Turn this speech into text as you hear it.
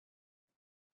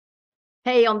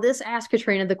Hey, on this Ask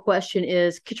Katrina, the question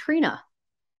is, Katrina,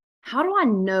 how do I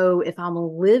know if I'm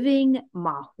living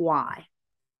my why?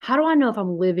 How do I know if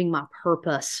I'm living my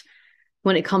purpose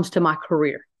when it comes to my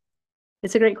career?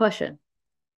 It's a great question.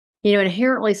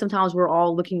 Inherently, sometimes we're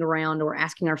all looking around or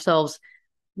asking ourselves,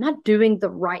 am I doing the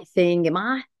right thing? Am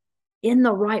I in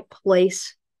the right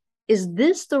place? Is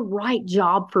this the right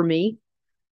job for me?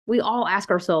 We all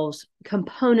ask ourselves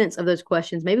components of those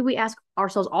questions. Maybe we ask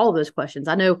ourselves all of those questions.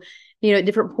 I know, at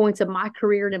different points of my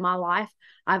career and in my life,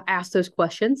 I've asked those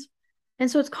questions. And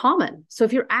so it's common. So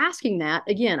if you're asking that,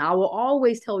 again, I will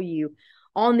always tell you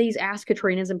on these Ask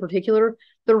Katrinas in particular,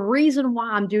 the reason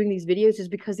why I'm doing these videos is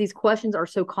because these questions are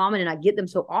so common and I get them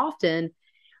so often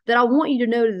that I want you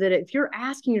to know that if you're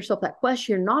asking yourself that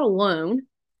question, you're not alone.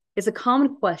 It's a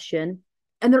common question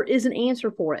and there is an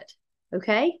answer for it.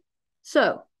 Okay.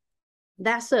 So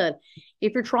that said,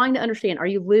 if you're trying to understand, are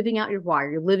you living out your why?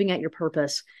 Are you living out your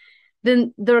purpose?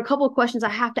 Then there are a couple of questions I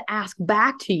have to ask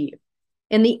back to you.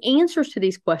 And the answers to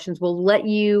these questions will let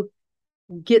you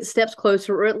get steps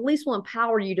closer, or at least will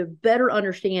empower you to better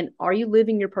understand, are you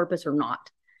living your purpose or not?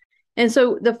 And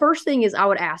so the first thing is I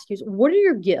would ask you is, what are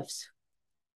your gifts?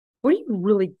 What are you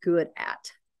really good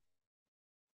at?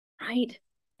 Right?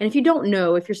 And if you don't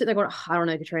know, if you're sitting there going, oh, I don't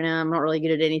know, Katrina, I'm not really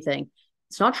good at anything.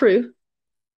 It's not true.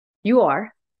 You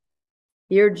are.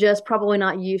 You're just probably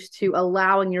not used to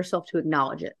allowing yourself to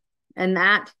acknowledge it. And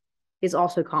that is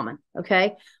also common.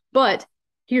 Okay. But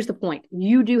here's the point,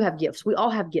 you do have gifts. We all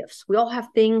have gifts. We all have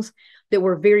things that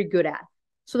we're very good at.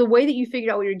 So the way that you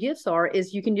figure out what your gifts are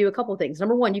is you can do a couple of things.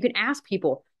 Number one, you can ask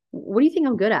people, what do you think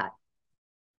I'm good at?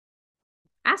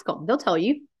 Ask them. They'll tell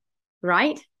you,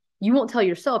 right? You won't tell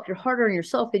yourself. You're harder on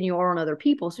yourself than you are on other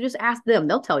people. So just ask them.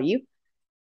 They'll tell you.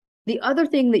 The other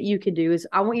thing that you can do is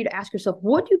I want you to ask yourself,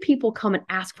 what do people come and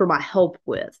ask for my help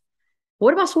with?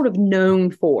 What am I sort of known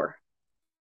for?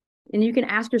 And you can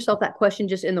ask yourself that question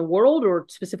just in the world or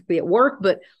specifically at work,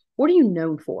 but what are you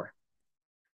known for?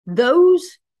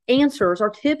 Those answers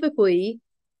are typically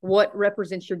what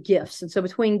represents your gifts. And so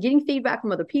between getting feedback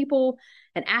from other people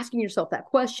and asking yourself that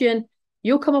question,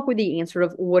 you'll come up with the answer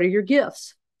of what are your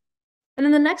gifts? And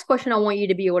then the next question I want you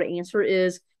to be able to answer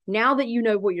is, now that you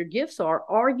know what your gifts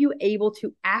are you able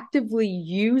to actively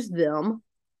use them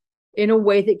in a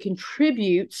way that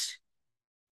contributes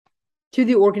to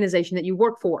the organization that you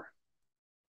work for?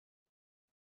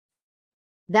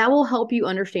 That will help you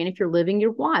understand if you're living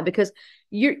your why, because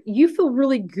you feel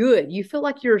really good. You feel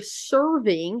like you're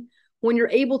serving when you're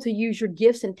able to use your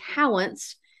gifts and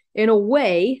talents in a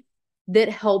way that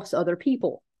helps other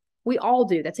people. We all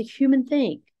do. That's a human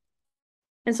thing.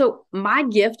 And so my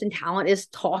gift and talent is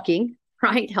talking,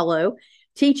 right? Hello,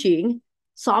 teaching,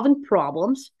 solving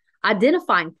problems,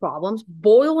 identifying problems,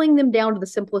 boiling them down to the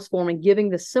simplest form and giving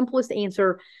the simplest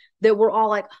answer that we're all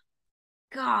like,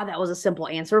 God, that was a simple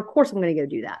answer. Of course, I'm going to go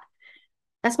do that.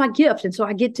 That's my gift. And so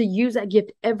I get to use that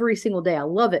gift every single day. I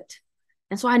love it.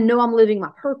 And so I know I'm living my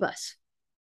purpose.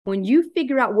 When you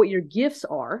figure out what your gifts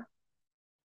are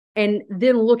and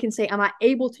then look and say, am I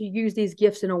able to use these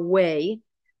gifts in a way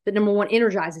that, number one,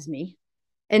 energizes me?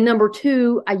 And number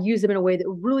two, I use them in a way that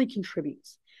really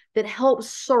contributes, that helps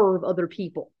serve other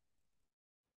people.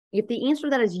 If the answer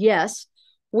to that is yes,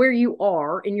 where you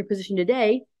are in your position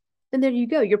today, then there you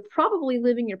go. You're probably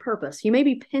living your purpose. You may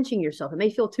be pinching yourself. It may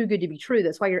feel too good to be true.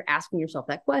 That's why you're asking yourself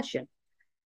that question.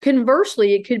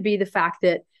 Conversely, it could be the fact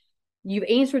that you've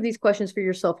answered these questions for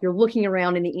yourself. You're looking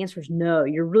around and the answer is no.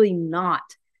 You're really not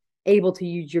able to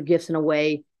use your gifts in a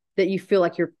way that you feel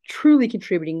like you're truly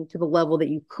contributing to the level that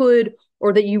you could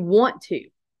or that you want to.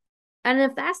 And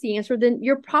if that's the answer, then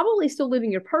you're probably still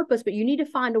living your purpose, but you need to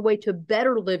find a way to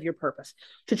better live your purpose,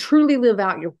 to truly live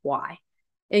out your why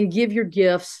and give your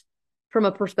gifts from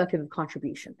a perspective of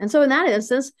contribution. And so in that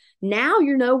instance, now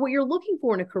you know what you're looking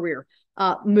for in a career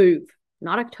move,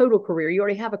 not a total career. You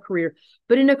already have a career,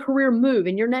 but in a career move,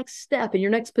 in your next step, in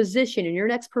your next position, in your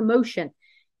next promotion,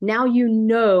 now you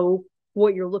know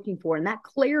what you're looking for. And that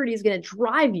clarity is going to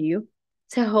drive you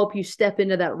to help you step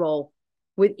into that role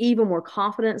with even more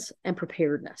confidence and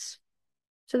preparedness.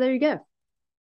 So there you go.